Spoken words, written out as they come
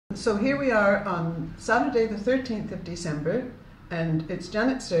So here we are on Saturday the 13th of December, and it's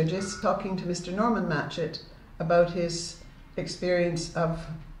Janet Sturgis talking to Mr Norman Matchett about his experience of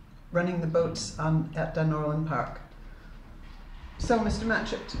running the boats at Dunorlan Park. So Mr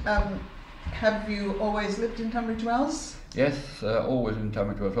Matchett, have you always lived in Tunbridge Wells? Yes, always in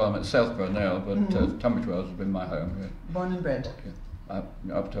Tunbridge Wells. Well, I'm at Southborough now, but Tunbridge Wells has been my home. Yeah. Born and bred? Yeah.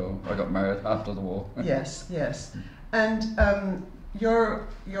 Up till I got married after the war. Yes, yes. And your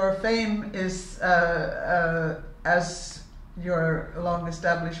fame is as you're long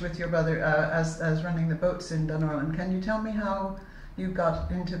established with your brother as running the boats in Dunorlan. Can you tell me how you got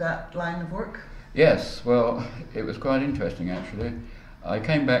into that line of work? Yes, well, it was quite interesting actually. I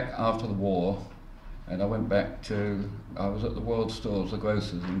came back after the war, and I went back I was at the World Stores, the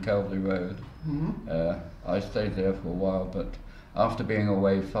grocers in Calvary Road. Mm-hmm. I stayed there for a while, but after being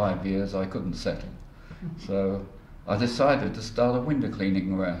away 5 years, I couldn't settle. Mm-hmm. So I decided to start a window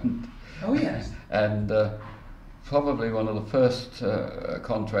cleaning round. Oh yes. And probably one of the first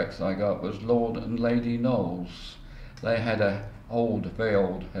contracts I got was Lord and Lady Knowles. They had a very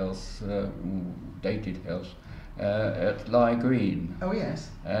old house, dated house, at Lye Green. Oh yes.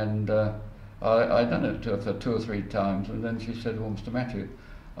 And I'd done it to her for 2 or 3 times, and then she said, "Well, Mr Matchett,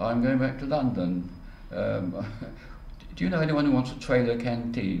 I'm going back to London. Do you know anyone who wants a trailer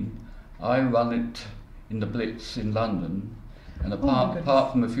canteen? I run it in the Blitz in London, and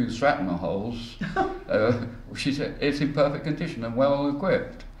apart from a few shrapnel holes, she said it's in perfect condition and well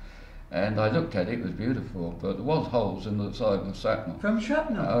equipped." And I looked at it; it was beautiful, but there was holes in the side of the shrapnel. From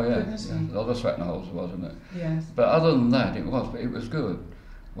shrapnel? Oh yeah, Goodness me. A lot of shrapnel holes, wasn't it? Yes. But other than that, it was good.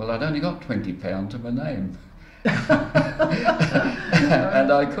 Well, I'd only got £20 to my name, and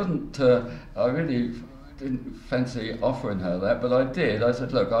I couldn't. I really didn't fancy offering her that, but I did. I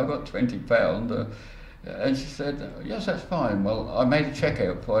said, "Look, I got £20," and she said, "Yes, that's fine." Well, I made a cheque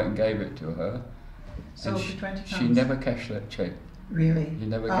out for it and gave it to her. So for £20? She never cashed that cheque. Really? She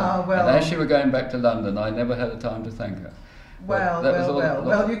never. Well. And as she was going back to London, I never had the time to thank her. Well,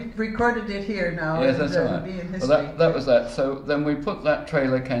 you recorded it here now. Yes, that's right. Be in history. Well, that was that. So then we put that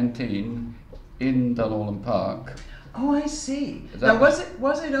trailer canteen in Dunorlan Park. Oh, I see. Now, was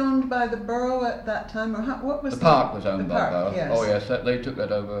it owned by the borough at that time, or what was the park was owned by the borough? Yes. Oh yes, they took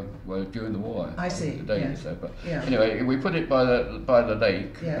that over during the war. I see. Yes. But anyway, we put it by the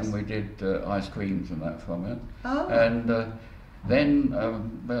lake, yes. And we did ice creams and that from it. Oh. And then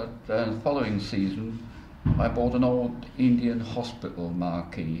the following season, I bought an old Indian hospital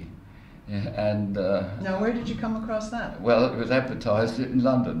marquee. And now, where did you come across that? Well, it was advertised in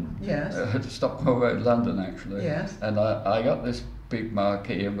London. Yes. Stockport Road, London, actually. Yes. And I got this big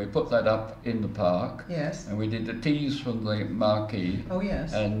marquee, and we put that up in the park. Yes. And we did the teas from the marquee. Oh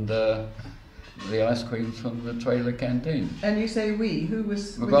yes. And the ice creams from the trailer canteen. And you say we? Who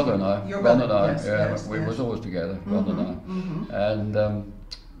was? My brother and I. Your brother? And I. Yes, Yeah. yes, we yes. was always together. Brother and I. Mm-hmm. And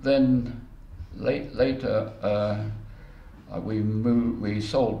then later. We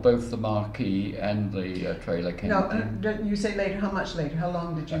sold both the marquee and the trailer canteen. No, you say later. How much later? How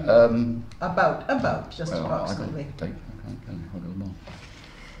long did you? About, just approximately. I can't hold them on.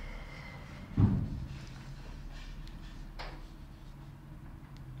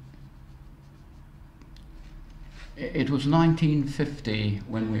 It was 1950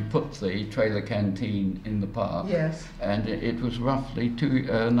 when we put the trailer canteen in the park. Yes. And it was roughly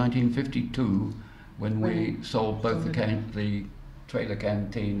 1952. When we sold both the trailer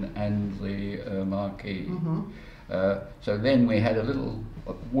canteen and the marquee. Mm-hmm. So then we had a little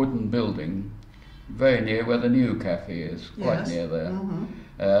wooden building very near where the new cafe is, quite near there. Mm-hmm.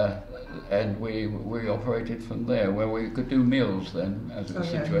 And we operated from there, where we could do meals then, as it was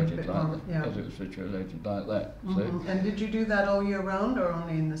situated like that. As it was situated like that. Mm-hmm. So, and did you do that all year round, or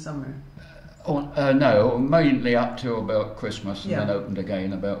only in the summer? No, mainly up to about Christmas, and then opened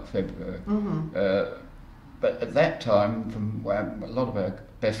again about February. Mm-hmm. But at that time, from a lot of our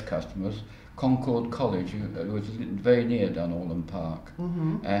best customers, Concord College, was very near Dunorlan Park,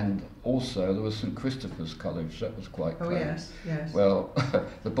 mm-hmm. And also there was St Christopher's College, that was quite close. Oh yes, yes. Well,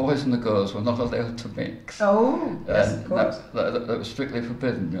 the boys and the girls were not allowed to mix. Oh, yes, of course. That was strictly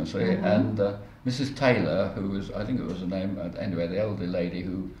forbidden, you see. Mm-hmm. And Mrs Taylor, who was, I think it was her name, anyway, the elderly lady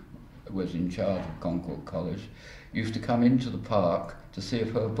who was in charge of Concord College, used to come into the park to see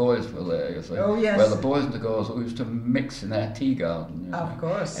if her boys were there, you see. Oh, yes. Well, the boys and the girls all used to mix in our tea garden. You know. Of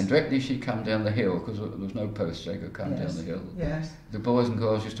course. And directly she'd come down the hill, because there was no post, they could come down the hill. Yes. The boys and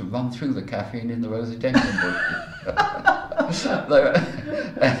girls used to run through the cafe and in the rhododendron bush.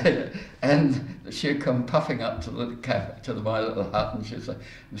 And she'd come puffing up to the cafe, to my little hut, and she'd say,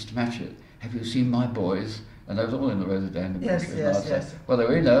 "Mr Matchett, have you seen my boys? And they was all in the rhododendron Yes, bushes. yes, And I said, yes. well, they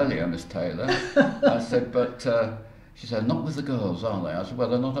were in earlier, Miss Taylor. I said, but she said, not with the girls, are they? I said, well,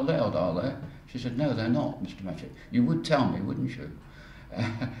 they're not allowed, are they? She said, no, they're not, Mr Matchett. You would tell me, wouldn't you?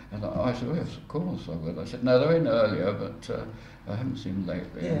 And I said, yes, of course I would. I said, no, they're in earlier, but I haven't seen them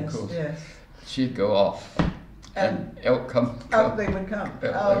lately. Yes, and of course, yes. she'd go off. And out come. Out they would come.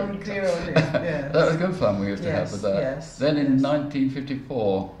 Oh dear, oh dear. Yes. That was good fun we used to have with that. Yes, then in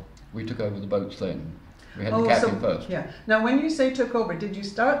 1954, we took over the boats then. We had the captain first. Yeah. Now, when you say took over, did you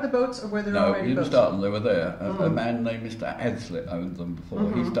start the boats or were there already boats? No, we didn't start them, they were there. A man named Mr Adslett owned them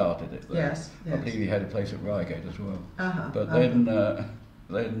before. He started it there. Yes, yes. I believe he had a place at Reigate as well. But then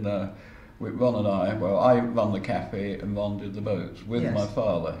Ron and I run the cafe and Ron did the boats with my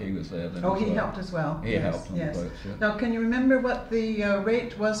father. He was there then. Oh, he helped as well. He helped on the boats, yeah. Now, can you remember what the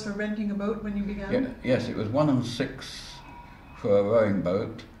rate was for renting a boat when you began? Yeah, yes, it was 1 and 6 for a rowing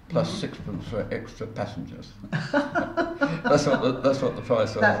boat, plus 6pence for extra passengers. that's what the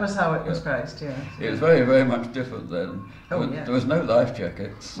price was. That was how it was priced, yes. It was very, very much different then. There was no life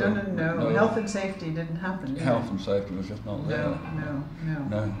jackets. No. Health and safety didn't happen. Health and safety was just not there.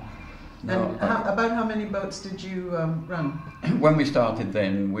 No. And about how many boats did you run? When we started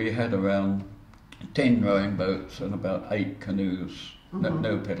then, we had around 10 rowing boats and about 8 canoes.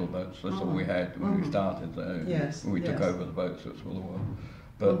 No pedal boats, that's all we had when we started there. Yes, when we took over the boats, that's all there were.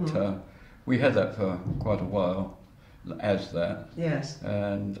 But we had that for quite a while as that. Yes.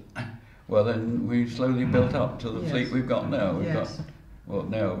 And, well, then we slowly built up to the fleet we've got now. We've got, well,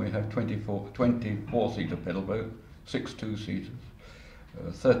 now we have 24-seater pedal boat, 6 2-seaters.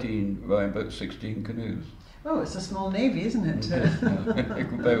 13 rowing boats, 16 canoes. Oh, it's a small navy, isn't it?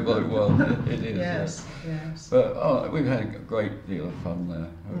 Very well, it is. Yes, yes. But we've had a great deal of fun there.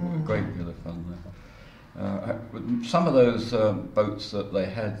 A great deal of fun there. Some of those boats that they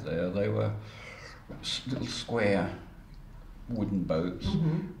had there, they were little square wooden boats,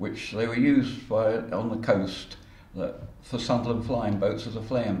 which they were used on the coast for Sunderland flying boats as a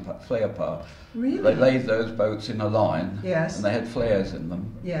flare part. Really? They laid those boats in a line, and they had flares in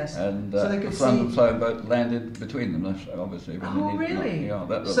them. Yes. And so they the could Sunderland flying boat landed between them, obviously. Oh, really?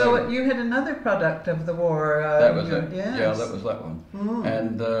 Yeah. So you had another product of the war. That was it. Yes. Yeah, that was that one.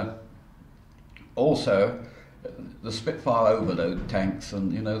 And also, the Spitfire overload tanks,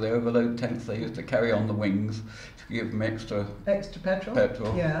 and the overload tanks they used to carry on the wings to give them extra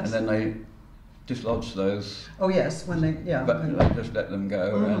petrol. Yes. And then they dislodged those. Oh yes, when they But they just let them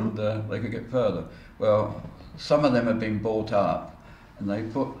go, and they could get further. Well, some of them had been bought up, and they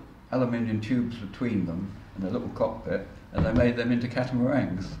put aluminium tubes between them and a little cockpit, and they made them into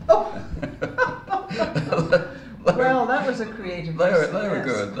catamarans. Oh. Well, that was a creative. They were good. They were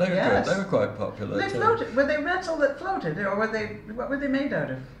good. They were quite popular. They floated. Were they metal that floated, or were they? What were they made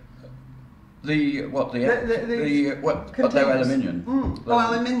out of? They were aluminium.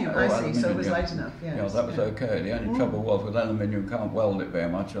 Aluminium. I see. So it was light enough. Yes. Yeah, that was okay. The only trouble was with aluminium, you can't weld it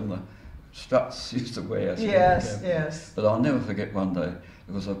very much, and the struts used to wear. So yes. But I'll never forget one day.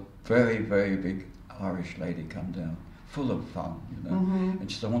 There was a very, very big Irish lady come down, full of fun,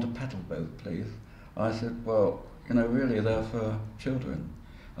 and she said, "I want a paddle boat, please." I said, "Well, really, they're for children."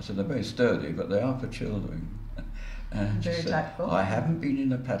 I said, "They're very sturdy, but they are for children." And very she said, tactful. "I haven't been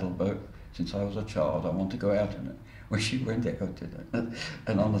in a paddle boat since I was a child. I want to go out in it." When she went out in it,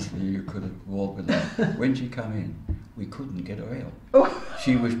 and honestly, you could have walked with her. When she come in, we couldn't get her out. Oh.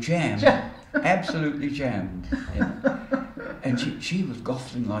 She was jammed, absolutely jammed. And she was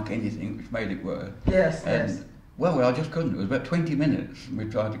goffling like anything, which made it worse. Yes. Well, I just couldn't. It was about 20 minutes, and we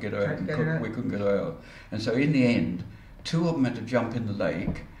tried to get her out, and we couldn't get her out. And so in the end, 2 of them had to jump in the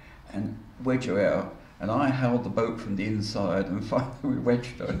lake and wedge her out. And I held the boat from the inside, and finally we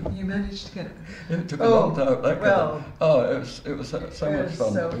wedged her. You managed to get it. It took a long time. It was so much fun.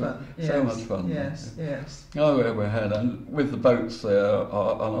 So fun. Yes, so much fun. Yes. Oh, we had, and with the boats there,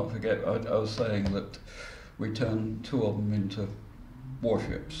 I'll not forget. I was saying that we turned 2 of them into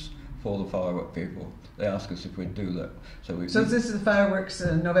warships for the firework people. They asked us if we'd do that. So this is the fireworks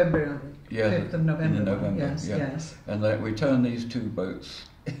in November. 5th of November. In November. Yes. And we turned these 2 boats.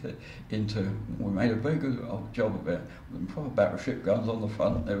 We made a very good job of it. Proper battleship guns on the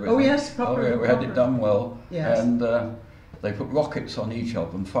front. Oh yes, proper. We had it done well. Yes. And they put rockets on each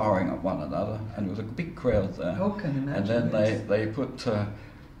of them, firing at one another, and there was a big crowd there. Oh, can you imagine? And then they put a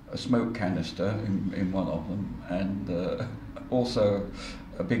smoke canister in one of them, and also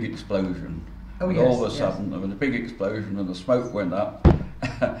a big explosion. Oh and yes. All of a sudden there was a big explosion, and the smoke went up,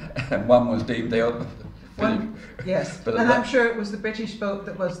 and one was deemed out. Yes, But and I'm sure it was the British boat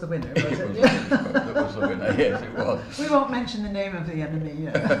that was the winner, was it? It was the British boat that was the winner, yes it was. We won't mention the name of the enemy.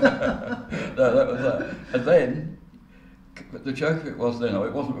 No, that was that. And then, but the joke of it was then,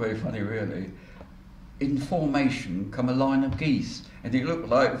 it wasn't very funny really, in formation come a line of geese, and it looked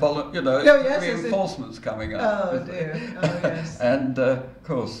like reinforcements coming up. Oh dear, oh yes. And of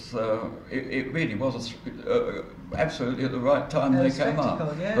course, it really was absolutely at the right time they came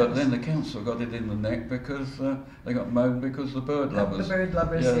up. Yes. But then the council got it in the neck because they got moaned because the bird lovers. The bird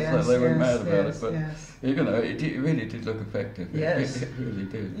lovers, yes. They were mad about it, but yes. it really did look effective. Yes. It really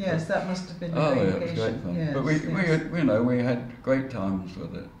did. Yes, that must have been a Oh, great yeah, it was great fun. Yes, but we had great times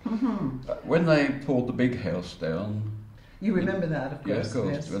with it. When they pulled the big house down. You remember that, of course. Yeah, of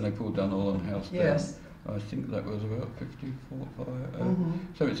course. Yes. When they pulled Dunorlan House down. Yes. I think that was about 54, 5.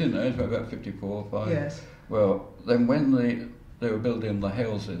 So it's in there, it's about 54, 5. Yes. Well, then when they were building the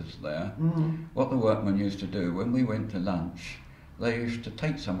houses there, what the workmen used to do, when we went to lunch, they used to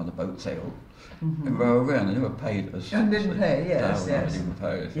take some of the boats out and row around. They never paid us. And didn't pay, yes, no, yes. They didn't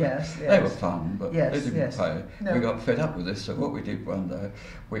pay us. Yes, They yes. were fun, but Yes, they didn't yes. pay. No. We got fed up with this, so what we did one day,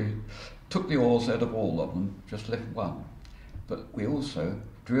 we took the oars out of all of them, just left one. But we also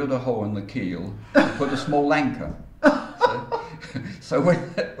drilled a hole in the keel and put a small anchor. So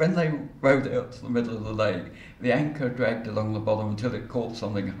when they rowed out to the middle of the lake, the anchor dragged along the bottom until it caught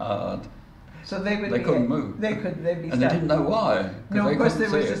something hard. So they couldn't move. They'd be and they stuck. didn't know why. No, of course there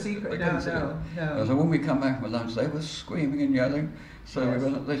was a it. secret. They No. couldn't see it. So when we come back from lunch, they were screaming and yelling. So Yes.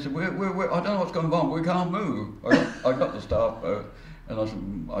 they said, I don't know what's going on, we can't move. I got the staff boat.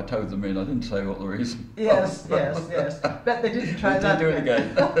 And I towed them in. I didn't say what the reason Yes, was. yes. Bet they didn't try they that. didn't do it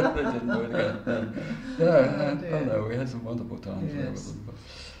again. They didn't do it again. No, dear. no, we had some wonderful times there Yes. with them.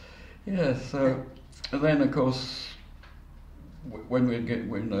 But, yeah, so, and then of course, when we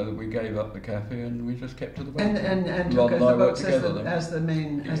gave up the cafe and we just kept to the boat. And Ron took and I the worked boats together as the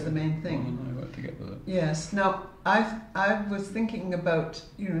main Ron thing. and I worked together then. Yes. Now I was thinking about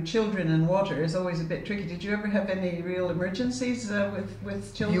children and water is always a bit tricky. Did you ever have any real emergencies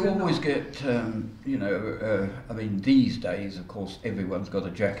with children? You always get, I mean, these days, of course, everyone's got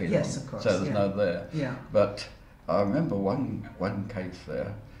a jacket Yes, on, of course, so there's yeah. no there. Yeah. But I remember one case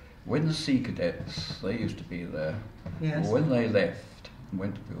there, when the sea cadets, they used to be there, Yes. when they left and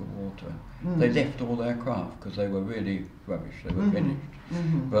went to build water, they left all their craft because they were really rubbish, they were finished.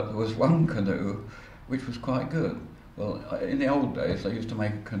 But there was one canoe which was quite good. Well, in the old days, they used to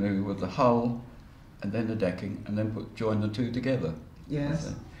make a canoe with the hull and then the decking and then join the two together.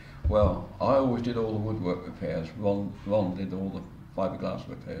 Yes. Well, I always did all the woodwork repairs. Ron did all the fiberglass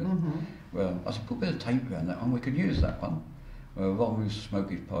repairs. Well, I said, put a bit of tape around that one, we can use that one. Well, Ron used to smoke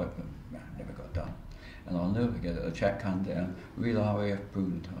his pipe and never got done. And I'll never forget it, a chap come down, real RAF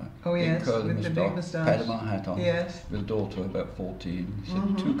boom tie. Oh big yes, curly with the big moustache. Panama hat on, Yes. with a daughter about 14. He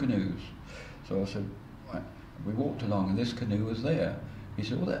said, 2 canoes. So I said, right. We walked along and this canoe was there. He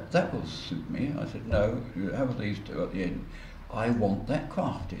said, well, that will suit me. I said, no, you have these two at the end. I want that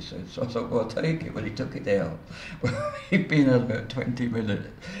craft, he said. So I thought, well, I'll take it. When he took it out, well, he'd been at about 20 minutes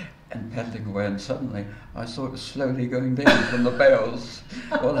and paddling away, and suddenly I saw it was slowly going down from the bells.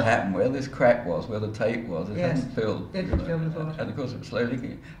 What happened, where this crack was, where the tape was, it hadn't filled. It hadn't filled with water. And of course it was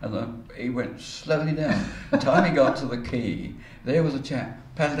slowly, and he went slowly down. By the time he got to the quay, there was a chap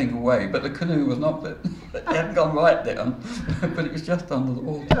paddling away, but the canoe was not, it hadn't gone right down, but it was just under the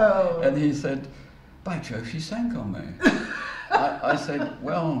water. Oh. And he said, by Jove, she sank on me. I said,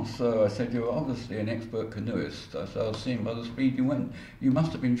 well, sir, I said, you're obviously an expert canoeist. I said, I've seen by the speed you went. You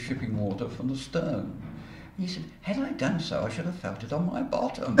must have been shipping water from the stern. He said, had I done so, I should have felt it on my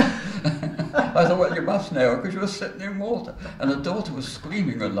bottom. I thought, well, you must now, because you were sitting in water. And the daughter was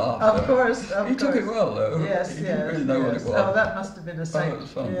screaming with laughter. Of course, He took it well, though. Yes, he yes. didn't really know what it was. Oh, that must have been a sight. Oh, it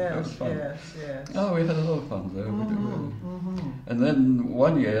was fun. Yes, it was fun. Yes. Oh, we had a lot of fun there. We did really. And then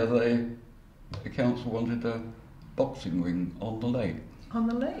one year, the council wanted a boxing ring on the lake. On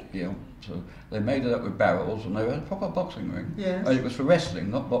the lake? Yeah, so they made it up with barrels and they had a proper boxing ring. Yes. And it was for wrestling,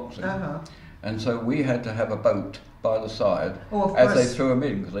 not boxing. And so we had to have a boat by the side as they threw them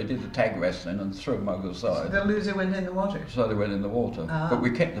in, because they did the tag wrestling and threw them over the side. So the loser went in the water? So they went in the water. But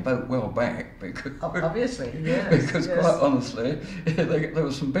we kept the boat well back because... Obviously, yes. Because quite honestly, there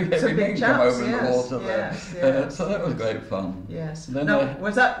was some big heavy men come over in the water there. So that was great fun. Yes. Then now,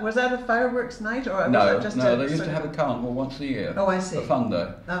 was that a fireworks night, or was no, that just they used to have a carnival once a year. Oh, I see. A fun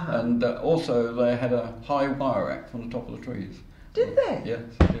day. And also they had a high wire rack from the top of the trees. Did they? Yes,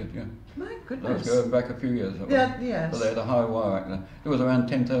 they did, yeah. My That goodness. was going back a few years. Yes. But they had a high wire rack there. There was around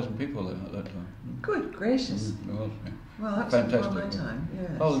 10,000 people there at that time. Good gracious. There was, yeah. Well, that's fantastic. before my time,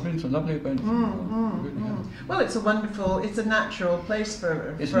 yes. Oh, there's been some lovely events. Well, it's it's a natural place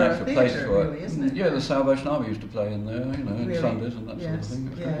for It's for a natural place theatre, for really, isn't it? Yeah, the Salvation Army used to play in there, you know, on Really? Sundays and that sort of thing. It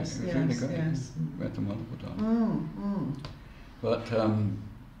was great. Yes, It was really great. yes. We had some wonderful time. But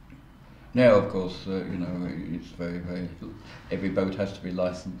now, of course, you know, it's very, very. Every boat has to be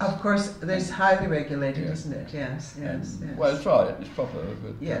licensed. Of course, there's highly regulated, isn't it? Yes, yes, And, yes. well, it's right. It's proper.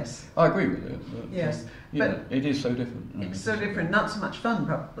 But, yes. I agree with it. But, Yes, but it is so different. It's so different. Not so much fun,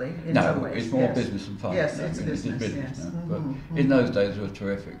 probably. In some ways. It's more business than fun. Yes, I it's mean, business. It's Yes. now. But in those days, it was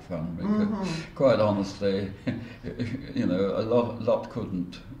terrific fun. Because, quite honestly, you know, a lot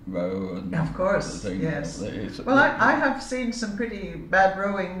couldn't row. And of course. things. Yes. Well, I have seen some pretty bad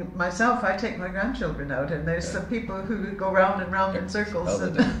rowing myself. I take my grandchildren out, and there's some people who go round and round in circles. Oh,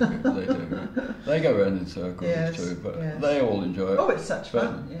 they do. They go around in circles too, but they all enjoy it. Oh, it's such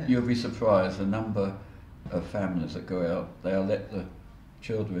fun. But you'll be surprised the number of families that go out. They'll let the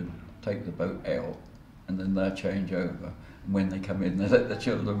children take the boat out, and then they'll change over. And when they come in, they let the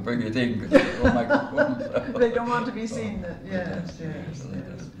children bring it in because it'll make them They don't want to be seen. Yes.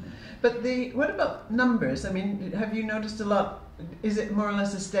 But what about numbers? I mean, have you noticed a lot? Is it more or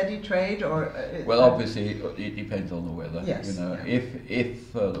less a steady trade, or? Well, obviously, it depends on the weather. Yes. You know,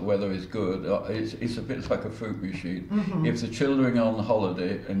 if the weather is good, it's a bit like a fruit machine. If the children are on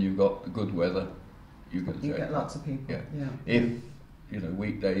holiday and you've got good weather, you get lots of people. Yeah. If you know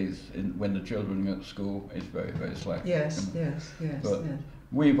weekdays when the children are at school, it's very, very slack. Yes. You know. Yes. But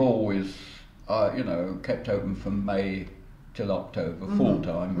we've always, you know, kept open from May till October, full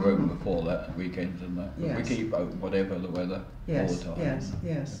time, open before that, weekends and that. But we keep open whatever the weather all the time.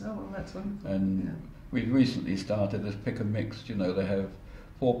 Yes. Oh, well, that's wonderful. And we recently started this pick and mix. You know, they have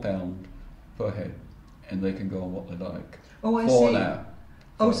 £4 per head, and they can go on what they like. Oh, I for see. an hour.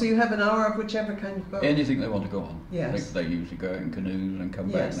 Oh, so you have an hour of whichever kind of boat? Anything they want to go on. Yes. They usually go in canoes and come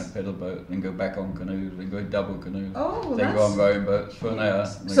back in a pedal boat, and go back on canoes and go in double canoes. Oh, well, they go on rowing boats for an hour.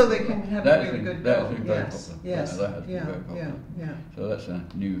 So they can have a really good go. That has been very popular. Yes. That has been very popular. Yeah. So that's a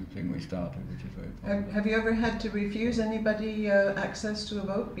new thing we started, which is very popular. Have you ever had to refuse anybody access to a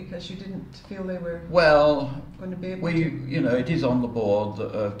boat because you didn't feel they were going to be able to? You know, it is on the board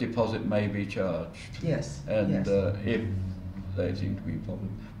that a deposit may be charged. Yes. And if they seem to be a problem,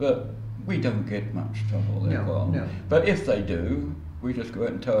 but we don't get much trouble there. No. But if they do, we just go out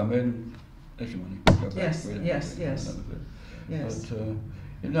and tow them in. There's your money. Go back. Yes. But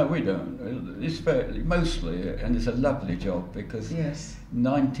you know, we don't. It's mostly, and it's a lovely job because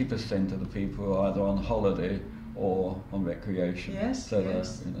 90% of the people are either on holiday or on recreation. Yes. You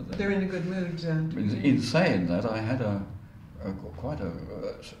know, they're in a good mood. In saying that, I had quite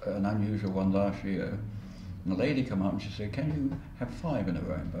an unusual one last year. And the lady came up and she said, "Can you have 5 in a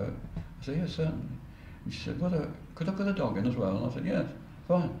rowing boat?" I said, "Yes, certainly." And she said, "Well, could I put a dog in as well?" And I said, "Yes,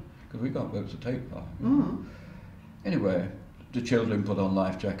 fine," because we got boats that take 5. Anyway, the children put on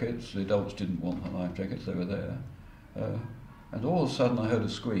life jackets. The adults didn't want the life jackets; they were there. And all of a sudden, I heard a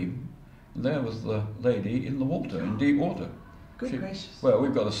scream, and there was the lady in the water, in deep water. Good gracious! Well,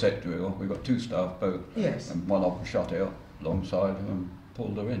 we've got a set drill. We've got 2 staff boats, and one of them shot out alongside her and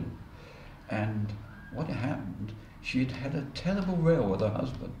pulled her in. And what had happened, she'd had a terrible row with her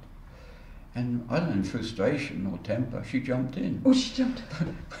husband. And I don't know, in frustration or temper, she jumped in. Oh, she jumped.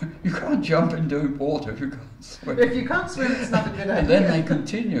 You can't jump into water if you can't swim. If you can't swim, it's not a good idea. And then they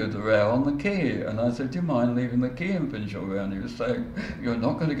continued the row on the quay. And I said, "Do you mind leaving the quay in Pinchot Row?" And he was saying, "You're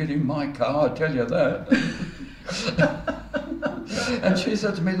not going to get in my car, I tell you that." And she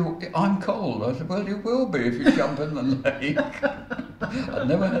said to me, "I'm cold." I said, "Well, you will be if you jump in the lake." I'd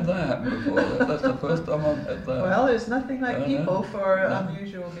never had that happen before. That's the first time I've had that. Well, there's nothing like people for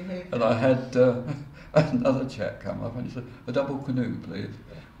unusual behaviour. And I had another chap come up and he said, "A double canoe, please."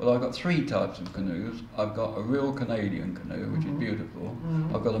 Well, I've got 3 types of canoes. I've got a real Canadian canoe, which is beautiful.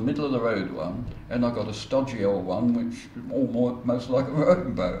 I've got a middle-of-the-road one, and I've got a stodgy old one, which is most like a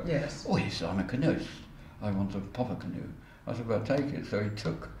rowing boat. Yes. Oh, he said, "I'm a canoeist. I want a proper canoe." I said, "Well, take it." So he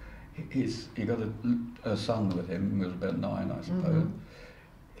took he got a son with him, who was about 9, I suppose.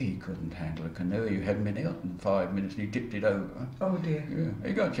 He couldn't handle a canoe. You hadn't been out in 5 minutes, and he tipped it over. Oh dear. Yeah,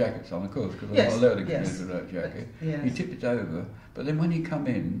 he got jackets on, of course, because I'm not allowed to canoes without jacket. Yes. He tipped it over, but then when he come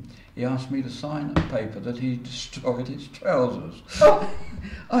in, he asked me to sign a paper that he destroyed his trousers. Oh.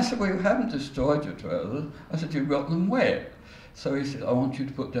 I said, "Well, you haven't destroyed your trousers." I said, "You've got them wet." So he said, "I want you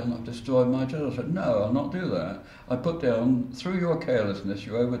to put down I've destroyed my trousers." I said, "No, I'll not do that. I put down, through your carelessness,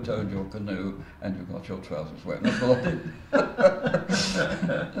 you overtowed your canoe and you got your trousers wet." And that's what I did.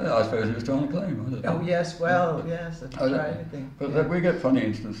 I suppose he was trying to claim, I don't know. Oh yes, well, yes, that's right, I think. But we get funny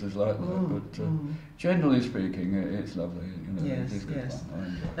instances like that, but generally speaking, it's lovely, you know, yes, it is good yes.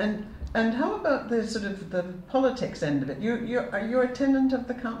 fun. I enjoy it. And how about the sort of the politics end of it? Are you a tenant of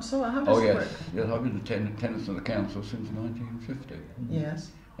the council? How does it work? Yes, I've been a tenant of the council since 1950.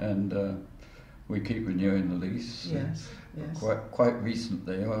 Yes. And we keep renewing the lease. Yes, yes. Quite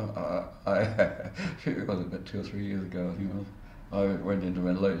recently, it was about 2 or 3 years ago, I think it was, I went into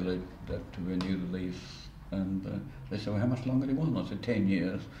Renload to renew the lease, and they said, well, how much longer do you want? I said, 10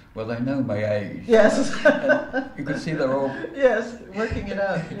 years. Well, they know my age. Yes. And you could see they're all... Yes, working it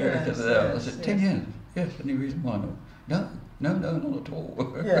out. Yes, I said, 10 years? Yes, any reason why not? No, not at all.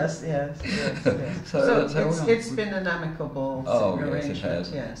 Yes. So it's been an amicable arrangement. Yes, it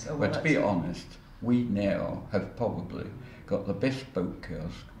has. Yes. Oh, well, but to be honest, we now have probably got the best boat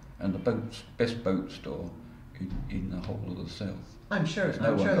kiosk and the best boat store in the whole of the south. I'm sure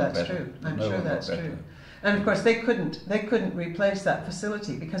that's true. I'm sure that's true. And of course, they couldn't replace that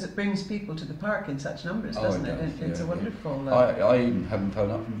facility because it brings people to the park in such numbers, doesn't it? It's a wonderful. I even have them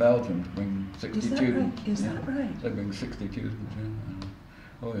phone up from Belgium to bring 60 students. Is that right? They bring 60 students. Yeah.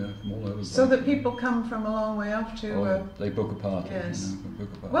 Oh yeah, from all over. So that people come from a long way off to. They book a party. Yes. You know, book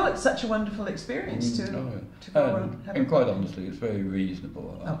a party. Well, it's such a wonderful experience to go and quite honestly, it's very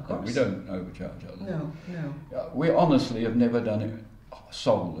reasonable. Of course. We don't overcharge others. No. We honestly have never done it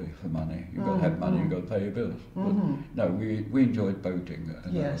solely for money. You've got to have money, you've got to pay your bills. But no, we enjoyed boating.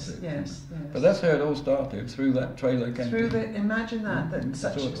 And yes. But that's how it all started, through that trailer canteen. Imagine that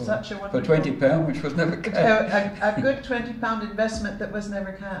such a wonderful... For £20, which was never cashed. A good £20 investment that was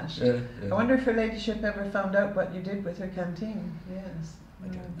never cashed. Yeah. I wonder if her ladyship ever found out what you did with her canteen. Yes. I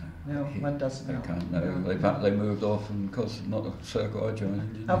don't know. No, one doesn't know. I can't know. No. They moved off, and of course, not the circle I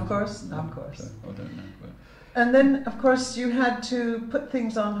joined. Of course. So I don't know. But. And then, of course, you had to put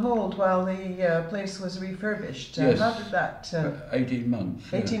things on hold while the place was refurbished. Yes. How did that... 18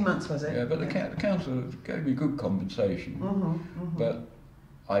 months. 18 months, was it? Yeah, but the council gave me good compensation. But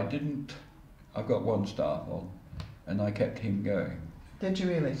I've got one staff on, and I kept him going. Did you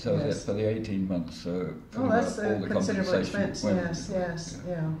really? So yes. For the 18 months, that's all the considerable expense. Yes.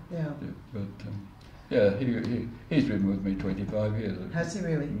 But he's been with me 25 years. Has he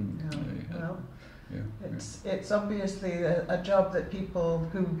really? Well, it's obviously a job that people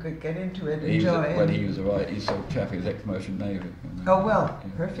who could get into it enjoy. When he was he's so chappy, he's ex-merchant navy. You know? Oh well,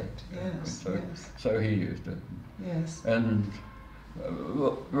 perfect. Yes. So he used it. Yes. And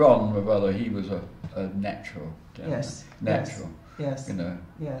Ron, my brother, he was a natural. Yes. Natural. Yes. You know.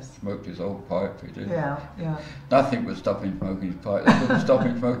 Yes. Smoked his old pipe. He did. Yeah. Nothing would stop him smoking his pipe. They couldn't stop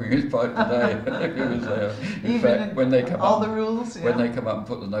him smoking his pipe today if he was there. In fact, when they come all up, the rules. When they come up and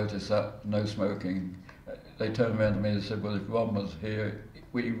put the notice up, no smoking, they turned around to me and said, "Well, if Ron was here,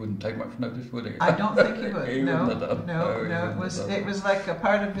 he wouldn't take much notice, would he?" I don't think he would. He wouldn't have done. No. It was like a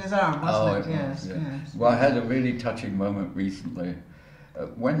part of his arm, wasn't it? Yes. Well, I had a really touching moment recently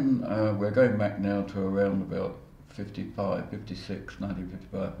when we're going back now to around about 1955, 56,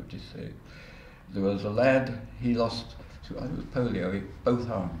 there was a lad, he lost, I think it was polio, both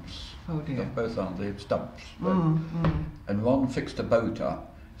arms. Oh dear. Both arms, they had stumps. And Ron fixed a boat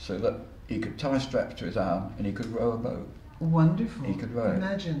up so that he could tie straps to his arm and he could row a boat. Wonderful. He could row.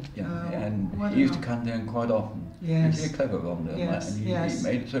 Imagine. And he used to come down quite often. Yes. He was a clever Ron down that, and he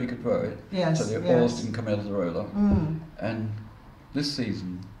made it so he could row it. Yes. So the oars didn't come out of the roller. And this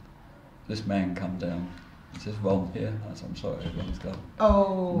season, this man come down. He says, "Ron here." I said, "I'm sorry, Ron's gone."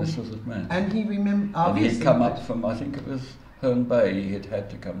 Oh. And this was this man. And he remembered, obviously. And he'd come up from, I think it was Herne Bay, he had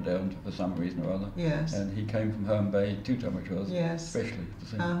to come down for some reason or other. Yes. And he came from Herne Bay, 2 times which was, yes. especially to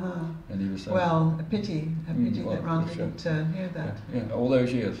see. And he was saying, well, a pity that Ron didn't hear that. Yeah, all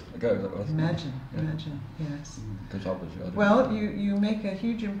those years ago that was. Imagine, yes. Because obviously I didn't know. You make a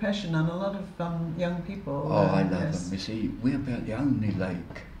huge impression on a lot of young people. Oh, I love them. You see, we're about the only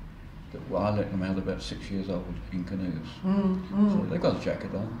lake that I let them out about 6 years old in canoes. So they've got a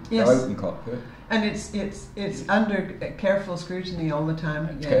jacket on. Yes. They're open cockpit. And it's under careful scrutiny all the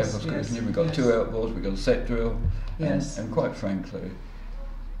time. Careful scrutiny. We've got 2 outboards. We've got a set drill. Yes. And quite frankly,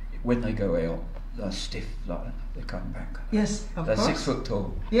 when they go out, they're stiff. Like they come back. Yes, of they're course. 6 foot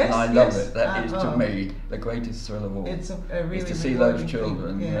tall. Yes. And I love it. That is to me the greatest thrill of all. It's a really is to see those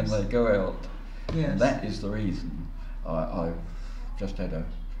children when they go out. Yes. And that is the reason I've just had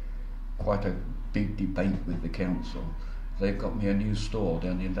quite a big debate with the council. They've got me a new store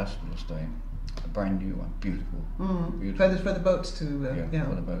down the industrial estate, a brand new one, beautiful. For the boats to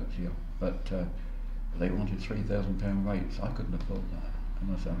for the boats, But they wanted £3,000 rates. I couldn't afford that,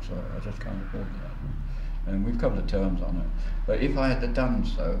 and I said, "I'm sorry, I just can't afford that." and we've come to terms on it. But if I had done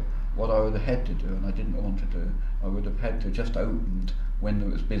so, what I would have had to do, and I didn't want to do, I would have had to just opened when there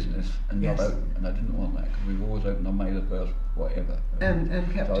was business and Yes. not open, and I didn't want that because we've always opened on May the 1st, whatever. And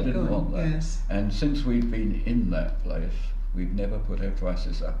kept So I it didn't going. want that. Yes. And since we've been in that place, we've never put our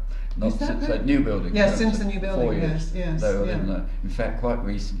prices up. Not Is that since right? that new building. Yes, no, since the new building, 4 years. yes, They were yeah. in there. In fact, quite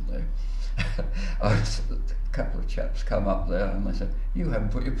recently, a couple of chaps come up there and they said, "You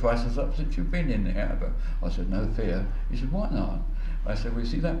haven't put your prices up since you've been in here." But I said, "No fear." He said, "Why not?" I said, "We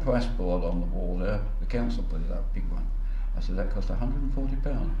see that price board on the wall there, the council put it up, big one." I said, "That cost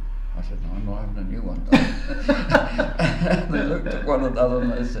 £140. I said, "No, I'm not having a new one." And they looked at one another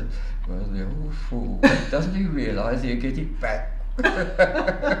and they said, "Well, the old fool, doesn't he realise he'll get it back?"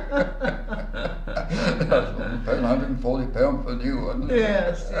 £140 for a new one.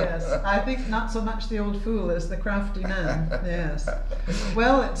 Yes, yes. I think not so much the old fool as the crafty man. Yes.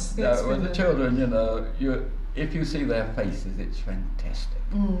 Well, it's No, with been the children, you know, if you see their faces, it's fantastic.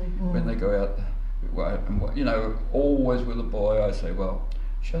 When they go out, you know, always with a boy, I say, well,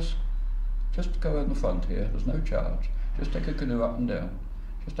 just go in the front here. There's no charge. Just take a canoe up and down.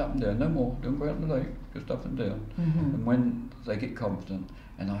 Just up and down, no more. Don't go out in the lake. Just up and down. And when they get confident,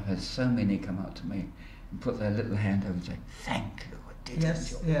 and I've had so many come up to me and put their little hand over and say, "Thank you, I did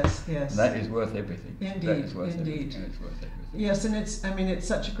Yes, enjoy it." yes, yes. And that is worth everything. Indeed, That is worth indeed. everything. It's worth everything. Yes, and it's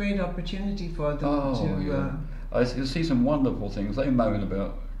such a great opportunity for them to. Yeah. I see some wonderful things. They moan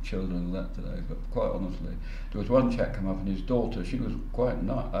about children and that today, but quite honestly, there was one chap come up and his daughter, she was quite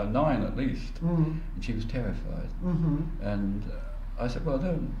 9 at least, and she was terrified. And I said, "Well,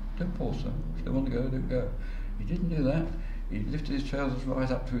 don't force them. If they want to go, don't go." He didn't do that. He lifted his trousers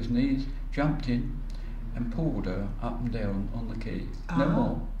right up to his knees, jumped in, and pulled her up and down on the quay. No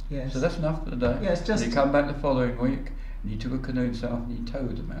more. Yes. So that's enough for the day. Yes, just. And he come back the following week, and he took a canoe himself and he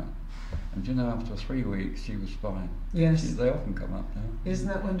towed them out. And you know, after 3 weeks, she was fine. Yes. They often come up now. Isn't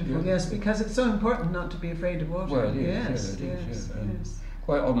that wonderful? Yeah. Yes, because it's so important not to be afraid of water. Well, it is, yes, yeah, it is, yes, yeah. And yes.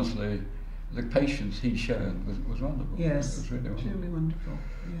 quite honestly, the patience he showed was wonderful. Yes, It was really wonderful. truly wonderful.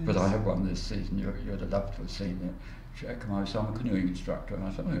 Yes. But I had one this season, you'd have loved to have seen it. Jack come over, so I'm a canoeing instructor, and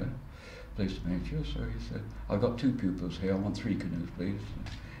I said, "Oh yeah, pleased to meet you." So he said, "I've got 2 pupils here, I want 3 canoes, please."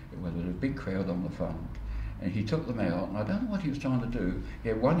 Well, there was a big crowd on the front, and he took them out, and I don't know what he was trying to do. He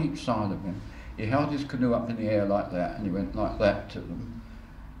had one each side of him. He held his canoe up in the air like that, and he went like that to them.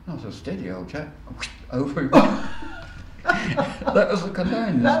 And I said, "Steady, old chap." Over he went. That was the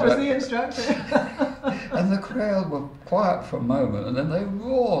canoeing That was instructor. the instructor. And the crowd were quiet for a moment, and then they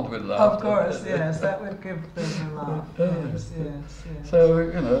roared with laughter. Of course, yes, that would give them a laugh. Yes, yes, yes. So,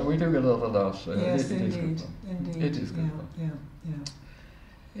 you know, we do get a lot of laughs there. Yes, It is good indeed, fun. indeed. It is good fun. Yeah.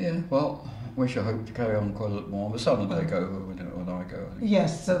 Yeah, well, we shall hope to carry on quite a lot more. The son will take over when I go. I think.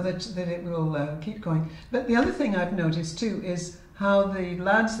 Yes, so that it will keep going. But the other thing I've noticed too is how the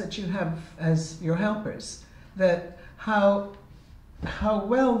lads that you have as your helpers, that how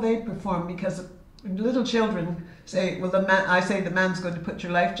well they perform, because little children say, well, I say the man's going to put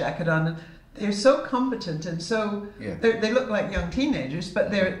your life jacket on, and they're so competent and so they look like young teenagers,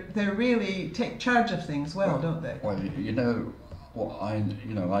 but they really take charge of things well, don't they? Well, you know what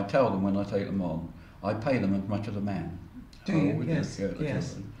I tell them when I take them on, I pay them as much as a man. Do you? Always Yes. do, the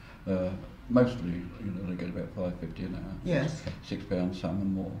Yes. children. Mostly, you know, they get about £5.50 an hour. Yes. £6 some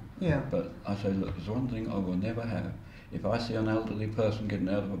and more. Yeah. But I say, look, there's one thing I will never have. If I see an elderly person getting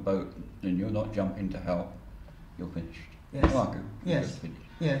out of a boat and you're not jumping to help, you're finished. Yes. Like it, you're Yes. just finished.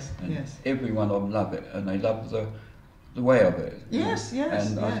 Yes. And Yes. every one of them love it, and they love the way of it. Yes. Yes.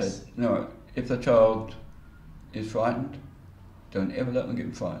 And yes. I said, no, if the child is frightened, don't ever let them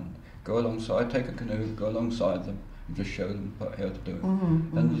get frightened. Go alongside, take a canoe, go alongside them, and just show them how to do it.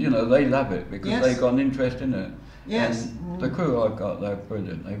 And you know, they love it because Yes. they've got an interest in it. Yes. And the crew I've got, they're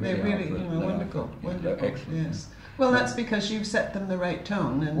brilliant. They They're really, really, are brilliant. They are wonderful, good. Yeah, wonderful. they're excellent. Yes. Well, that's because you've set them the right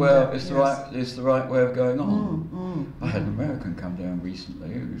tone. And, Well, it's yes. it's the right way of going on. I had an American come down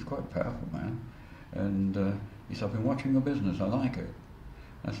recently. He was quite a powerful man, and he said, "I've been watching your business. I like it."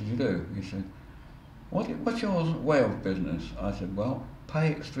 I said, "You do?" He said, "What's your way of business?" I said, "Well, pay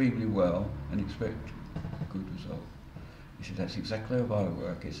extremely well and expect a good result." He said, "That's exactly how I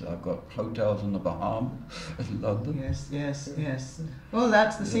work." He said, "I've got hotels in the Bahamas and London." Yes, yes, yes. Well,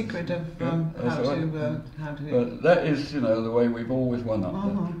 that's the secret of how to. But that is, you know, the way we've always won up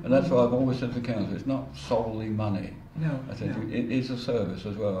there. And that's why I've always said to council, it's not solely money. No. I said no. it is a service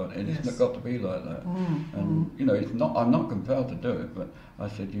as well, and Yes. it's got to be like that. And you know, it's not. I'm not compelled to do it, but I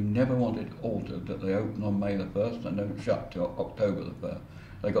said you never want it altered that they open on May the 1st and don't shut till October the 1st.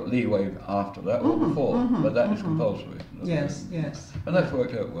 they got leeway after that or before, but that is compulsory. Yes, yes. And that's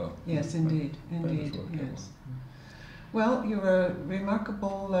worked out well. Yes, indeed, indeed, yes. Well, you're a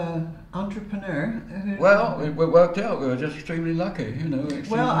remarkable entrepreneur. Well, it worked out. We were just extremely lucky, you know.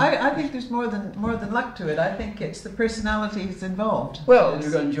 Well, I think there's more than luck to it. I think it's the personalities involved. Well, yes.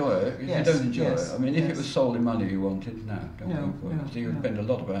 you're going to enjoy it. If yes. you don't enjoy yes. it, I mean, if yes. it was solely money you wanted, no, don't go for it. So you spend a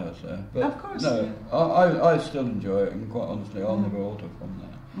lot of hours there. But of course. no, Yeah. I still enjoy it, and quite honestly, I'll never alter from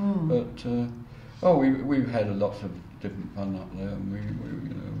that. But we've had lots of different fun up there, and we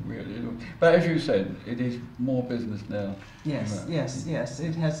you know, but as you said, it is more business now. Yes, yes, yes.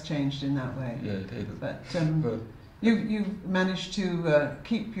 It has changed in that way. Yeah, it is. But you managed to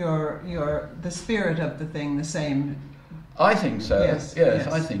keep the spirit of the thing the same. I think so. Yes, yes.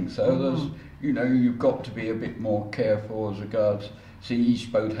 yes. I think so. There's, you know, you've got to be a bit more careful as regards. See,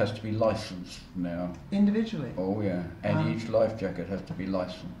 each boat has to be licensed now. Individually. Oh yeah, and each life jacket has to be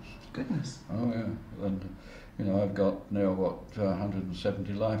licensed. Goodness. Oh yeah, and you know, I've got now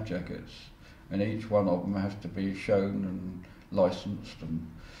 170 life jackets, and each one of them has to be shown and licensed and.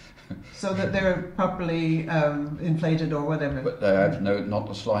 So that they're properly inflated or whatever. But they have not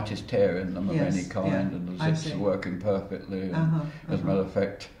the slightest tear in them of any kind, and the zips are working perfectly. And as a matter of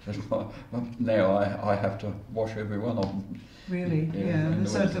fact, now I have to wash every one of them. Really? Yeah. The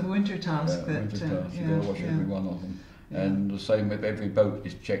sort of winter task. Winter task. You got to wash every one of them. Yeah. And the same with every boat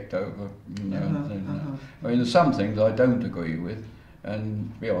is checked over. You know, I mean, there's some things I don't agree with,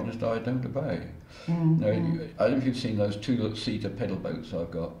 and to be honest, I don't obey. I don't know if you've seen those 2-seater pedal boats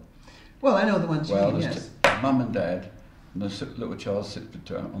I've got. Well, I know the ones you mean, yes. Mum and Dad, and the little child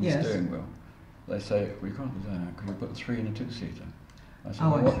sits on the steering wheel. They say, we can't do that, can you put 3 in a 2-seater? I said,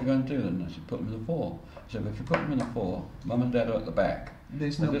 well, what are you going to do then? I said, put them in a 4. I said, if you put them in a 4, Mum and Dad are at the back.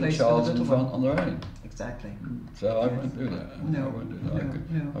 There's no the place little for child's the in little front on their own. Exactly. So I won't do that. No, I won't do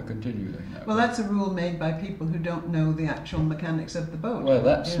that. I continue doing that. Well, that's a rule made by people who don't know the actual mechanics of the boat. Well,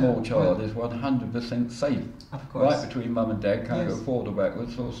 that small child is 100% safe. Of course. Right between Mum and Dad, can't go forward or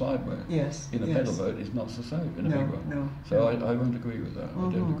backwards or sideways. Yes. In a pedal boat, it's not so safe in a big one. No. So I won't agree with that. I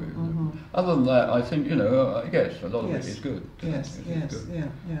don't agree with that. Other than that, I think, you know, yes, a lot of it is good. Yes, yeah.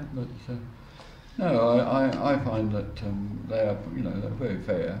 But, no, I find that they are, you know, they're very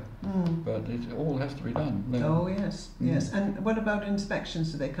fair, but it all has to be done. Oh yes, yes. And what about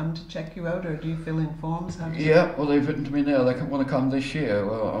inspections? Do they come to check you out, or do you fill in forms? Well, they've written to me now. They want to come this year.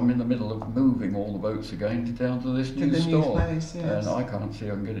 Well, I'm in the middle of moving all the boats again down to this new store, place, yes. and I can't see I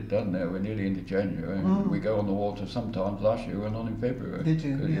can get it done now. We're nearly into January. And we go on the water sometimes. Last year we went on in February. Did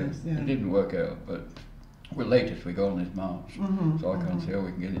you? Yes. It didn't work out, but. Well, latest we go on is March, so I can't see how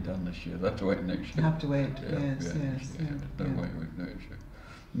we can get it done this year. We'll have to wait next year. Have to wait, yes. Don't wait next year.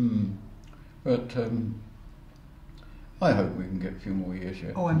 But I hope we can get a few more years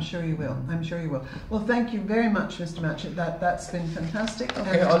yet. Oh, I'm sure you will. I'm sure you will. Well, thank you very much, Mr. Matchett. That's been fantastic.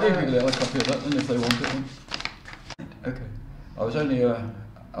 Okay, I'll leave you with a copy of that then if they want it. Okay. I was only I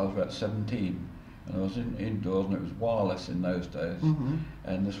was about 17. And I was indoors, and it was wireless in those days,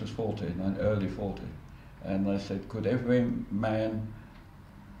 and this was early 40. And they said, could every man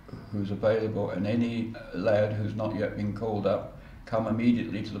who's available and any lad who's not yet been called up come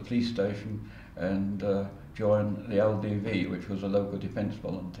immediately to the police station and join the LDV, which was the local defence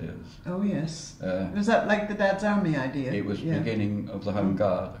volunteers. Oh yes. Was that like the Dad's Army idea? It was beginning of the Home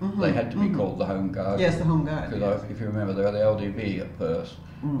Guard. They had to be called the Home Guard. Yes, the Home Guard. Because if you remember, they were the LDV at first,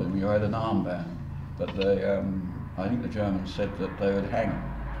 but you had an armband. But they, I think the Germans said that they would hang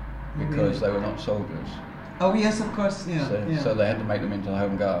because they were not soldiers. Oh yes, of course, So they had to make them into the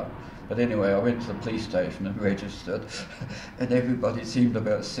Home Guard. But anyway, I went to the police station and registered, and everybody seemed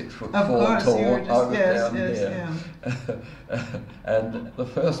about 6'4" tall. I was down here. And the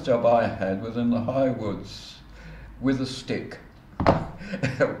first job I had was in the high woods with a stick.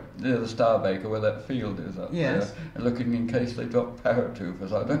 Near the Starbaker where that field is up there, and looking in case they dropped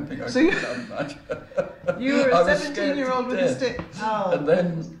paratroopers. I don't think I could have done much. You were a 17-year-old with a stick. Oh. And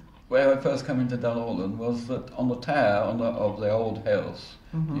then where I first came into Dunorlan was that on the tower of the old house,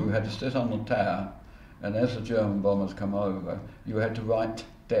 you had to sit on the tower, and as the German bombers come over, you had to write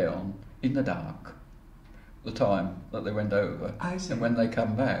down in the dark the time that they went over. I see. And when they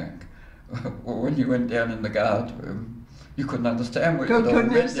come back, well, when you went down in the guard room, you couldn't understand what it was all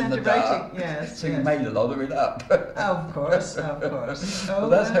written in the dark. So you made a lot of it up. Of course. Well,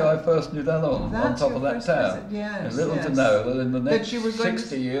 that's how I first knew Dunorlan, on top of that tower. Yes, little to know that in the next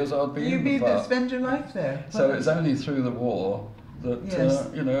 60 years I'd be in the park. Spend your life there. So it's only through the war that Yes.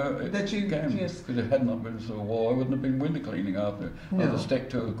 you know, That you- again, yes. because if it had not been for the war, I wouldn't have been window cleaning after. No. I'd have stuck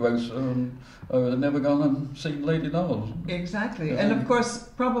to a grocer, and I would have never gone and seen Lady Knowles. Exactly, Yeah. and of course,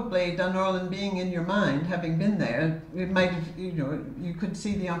 probably Dunorlan being in your mind, having been there, it might have, you know, you could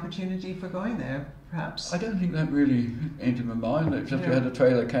see the opportunity for going there, perhaps. I don't think that really entered my mind. It's just we Yeah. had a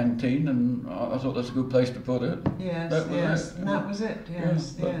trailer canteen, and I thought that's a good place to put it. Yes, That was yes, it. and that was it.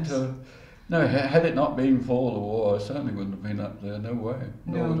 Yes, Yeah, yes. but, no, had it not been for the war, I certainly wouldn't have been up there. No way.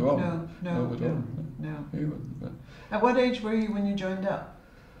 No, was wrong. no, was no, wrong. no. He wouldn't. But, At what age were you when you joined up?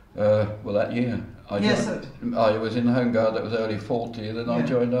 well, that year. Yes, I was in the Home Guard, that was early 40, and then I Yeah.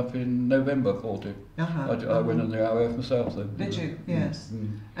 joined up in November 40. I went in the RAF myself then. Did you? Yes.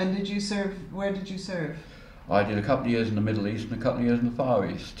 Mm. And did you serve? Where did you serve? I did a couple of years in the Middle East and a couple of years in the Far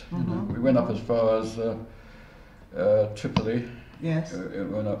East. You know. Mhm. We went up as far as Tripoli. Yes. It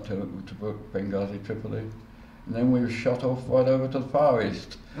went up to Benghazi, Tripoli. And then we were shot off right over to the Far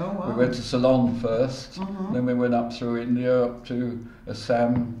East. Oh wow. We went to Ceylon first, Mhm. then we went up through India, up to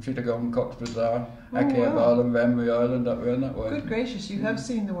Assam, Chittagong, Cox's Bazar, Oh, Akab wow. Island, Rambri Island, up around that way. Good gracious, you have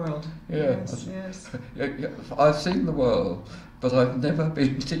seen the world. Yeah. Yes, yes. Yeah, I've seen the world, but I've never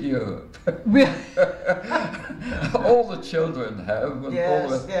been to Europe. All the children have, and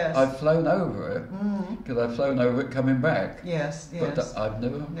Yes, all the, yes. I've flown over it, Mm. because I've flown over it coming back. Yes, But yes. I've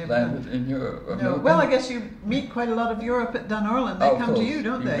never Never landed in Europe. I've No. never Well, been- I guess you meet quite a lot of Europe at Dunorlan. They Oh, of come to course. you,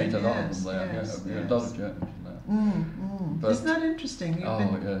 don't you they? meet a lot Yes, of them there, yes, yeah. yes. A lot of Germans there. But- Isn't that interesting? You've Oh,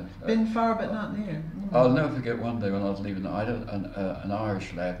 yeah. been far but not near. Mm. I'll never forget one day when I was leaving, I had an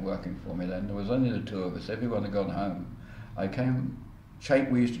Irish lad working for me then. There was only the two of us, everyone had gone home.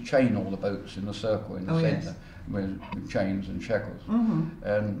 We used to chain all the boats in the circle in the Oh, yes. centre with chains and shackles. Mhm.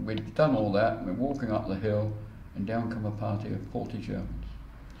 And we'd done all that, and we're walking up the hill, and down come a party of 40 Germans.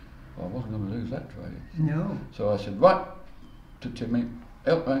 Well, I wasn't going to lose that trade. No. So I said, right, to Timmy,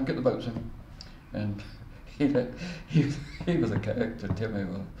 help man, get the boats in. And he was a character, Timmy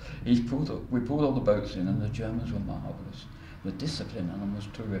was. We pulled all the boats in, and the Germans were marvellous. The discipline on them was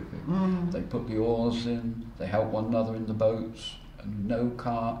terrific. Mm. They put the oars in, they helped one another in the boats, and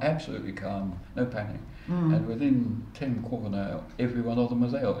absolutely calm, no panic. Mm. And within 10 quarter of an hour, every one of them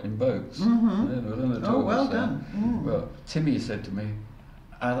was out in boats. Mhm. Yeah, there was only the two Oh, of well us then. done. Mm. Well, Timmy said to me,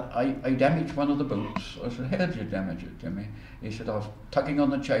 I damaged one of the boats. I said, how did you damage it, Timmy? He said, I was tugging on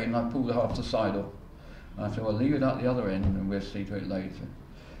the chain and I pulled half the side off. I said, well, leave it at the other end and we'll see to it later.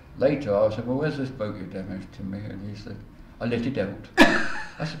 Later, I said, well, where's this boat you damaged, Timmy? And he said, I let it out.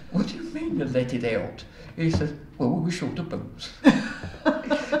 I said, what do you mean you let it out? He said, well, we were short of boats.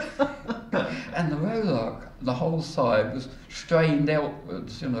 And the rowlock, the whole side was strained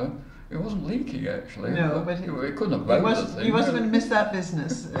outwards, you know. It wasn't leaking actually. No, but it couldn't have rowed the thing. He wasn't going to miss that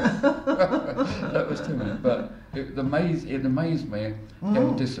business. That was Timmy. But it amazed me how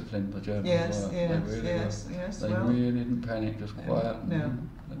disciplined the Germans Yes, were. yes, They really yes, were. yes. They Well, really didn't panic, just quiet. No.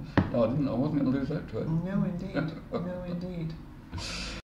 No, I wasn't going to lose that trade. no, indeed. No, indeed.